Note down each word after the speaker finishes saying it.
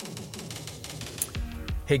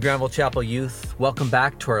Hey, Granville Chapel Youth, welcome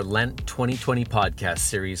back to our Lent 2020 podcast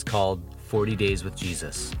series called 40 Days with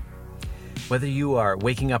Jesus. Whether you are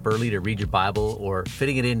waking up early to read your Bible or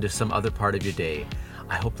fitting it into some other part of your day,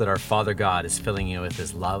 I hope that our Father God is filling you with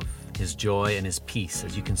His love, His joy, and His peace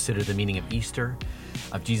as you consider the meaning of Easter,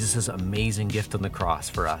 of Jesus' amazing gift on the cross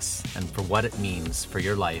for us, and for what it means for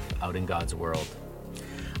your life out in God's world.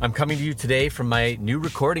 I'm coming to you today from my new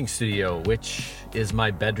recording studio, which is my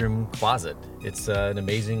bedroom closet. It's an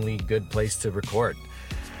amazingly good place to record.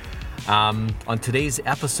 On today's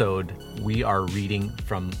episode, we are reading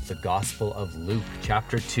from the Gospel of Luke,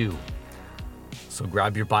 chapter 2. So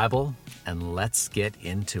grab your Bible and let's get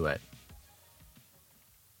into it.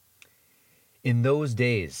 In those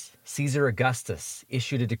days, Caesar Augustus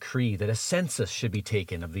issued a decree that a census should be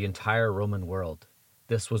taken of the entire Roman world.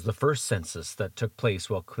 This was the first census that took place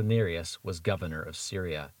while Quirinius was governor of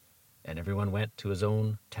Syria, and everyone went to his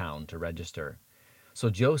own town to register. So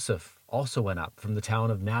Joseph also went up from the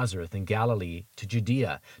town of Nazareth in Galilee to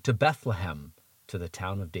Judea, to Bethlehem, to the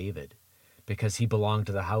town of David, because he belonged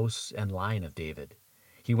to the house and line of David.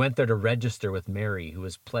 He went there to register with Mary, who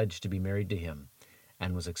was pledged to be married to him,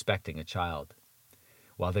 and was expecting a child.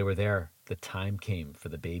 While they were there, the time came for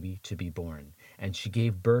the baby to be born, and she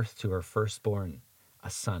gave birth to her firstborn, a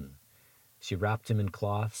son. She wrapped him in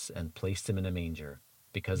cloths and placed him in a manger,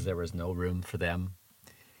 because there was no room for them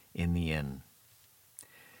in the inn.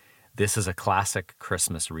 This is a classic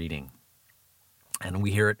Christmas reading, and we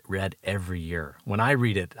hear it read every year. When I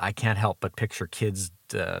read it, I can't help but picture kids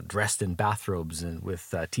dressed in bathrobes and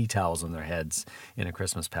with tea towels on their heads in a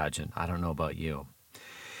Christmas pageant. I don't know about you.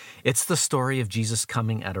 It's the story of Jesus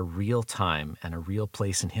coming at a real time and a real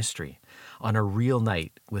place in history, on a real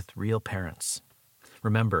night with real parents.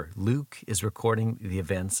 Remember, Luke is recording the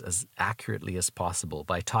events as accurately as possible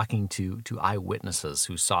by talking to eyewitnesses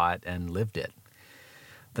who saw it and lived it.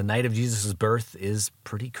 The night of Jesus' birth is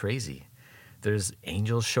pretty crazy. There's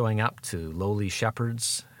angels showing up to lowly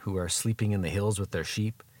shepherds who are sleeping in the hills with their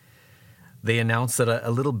sheep. They announce that a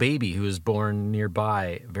little baby who is born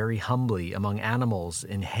nearby, very humbly among animals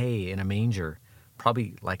in hay in a manger,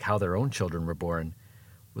 probably like how their own children were born,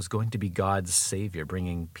 was going to be God's Savior,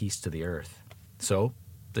 bringing peace to the earth. So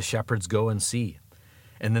the shepherds go and see,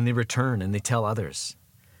 and then they return and they tell others.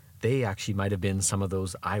 They actually might have been some of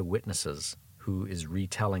those eyewitnesses who is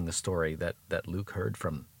retelling the story that Luke heard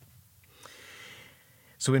from.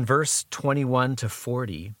 So in verse 21 to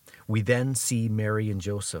 40, we then see Mary and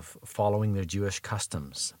Joseph following their Jewish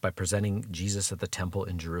customs by presenting Jesus at the temple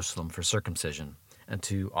in Jerusalem for circumcision and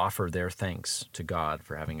to offer their thanks to God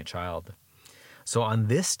for having a child. So on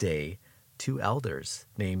this day, two elders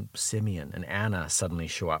named Simeon and Anna suddenly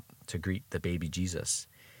show up to greet the baby Jesus.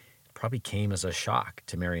 It probably came as a shock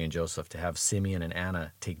to Mary and Joseph to have Simeon and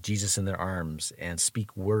Anna take Jesus in their arms and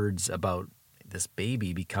speak words about this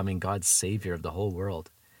baby becoming God's Savior of the whole world.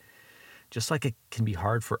 Just like it can be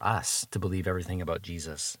hard for us to believe everything about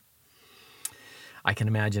Jesus. I can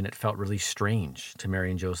imagine it felt really strange to Mary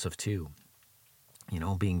and Joseph too.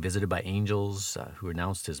 Being visited by angels who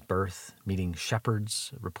announced his birth, meeting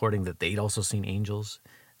shepherds, reporting that they'd also seen angels,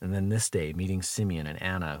 and then this day meeting Simeon and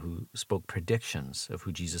Anna who spoke predictions of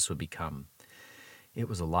who Jesus would become. It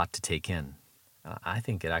was a lot to take in. I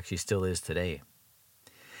think it actually still is today.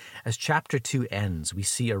 As chapter 2 ends, we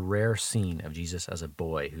see a rare scene of Jesus as a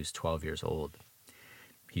boy who's 12 years old.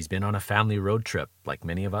 He's been on a family road trip, like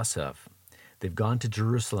many of us have. They've gone to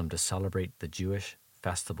Jerusalem to celebrate the Jewish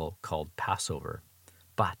festival called Passover.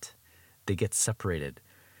 But they get separated.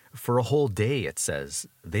 For a whole day, it says,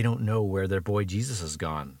 they don't know where their boy Jesus has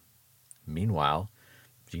gone. Meanwhile,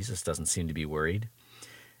 Jesus doesn't seem to be worried.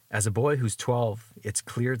 As a boy who's 12, it's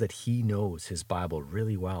clear that he knows his Bible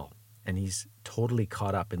really well, and he's totally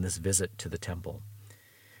caught up in this visit to the temple.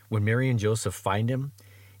 When Mary and Joseph find him,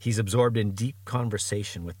 he's absorbed in deep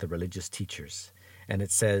conversation with the religious teachers. And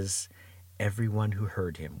it says, everyone who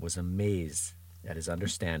heard him was amazed at his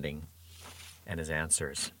understanding and his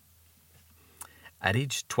answers. At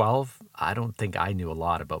age 12, I don't think I knew a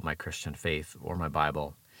lot about my Christian faith or my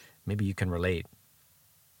Bible. Maybe you can relate.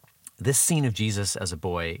 This scene of Jesus as a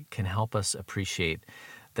boy can help us appreciate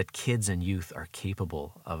that kids and youth are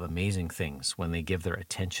capable of amazing things when they give their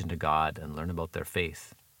attention to God and learn about their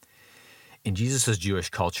faith. In Jesus'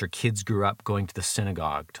 Jewish culture, kids grew up going to the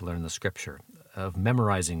synagogue to learn the scripture, of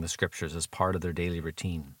memorizing the scriptures as part of their daily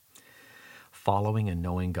routine. Following and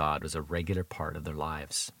knowing God was a regular part of their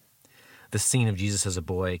lives. The scene of Jesus as a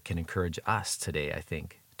boy can encourage us today, I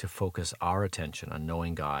think, to focus our attention on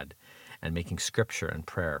knowing God and making scripture and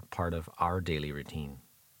prayer part of our daily routine.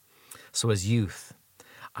 So as youth,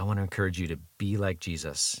 I want to encourage you to be like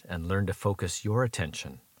Jesus and learn to focus your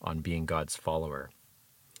attention on being God's follower.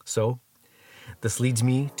 So, this leads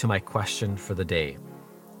me to my question for the day.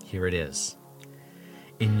 Here it is.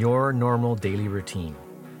 In your normal daily routine,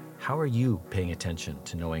 how are you paying attention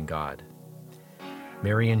to knowing God?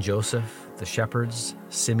 Mary and Joseph, the shepherds,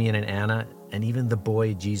 Simeon and Anna, and even the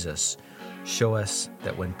boy Jesus show us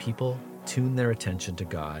that when people tune their attention to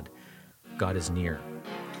God, God is near,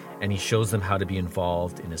 and He shows them how to be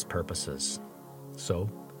involved in His purposes. So,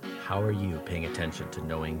 how are you paying attention to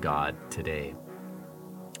knowing God today?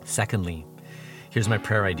 Secondly, here's my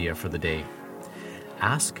prayer idea for the day.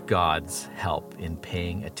 Ask God's help in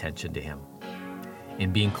paying attention to Him,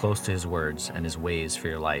 in being close to His words and His ways for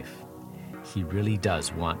your life. He really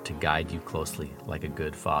does want to guide you closely like a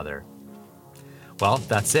good father. Well,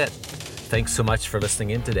 that's it. Thanks so much for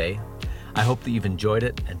listening in today. I hope that you've enjoyed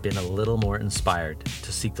it and been a little more inspired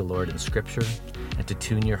to seek the Lord in Scripture and to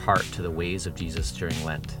tune your heart to the ways of Jesus during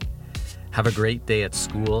Lent. Have a great day at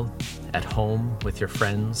school, at home, with your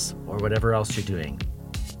friends, or whatever else you're doing.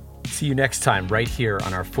 See you next time right here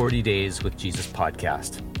on our 40 Days with Jesus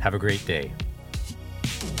podcast. Have a great day.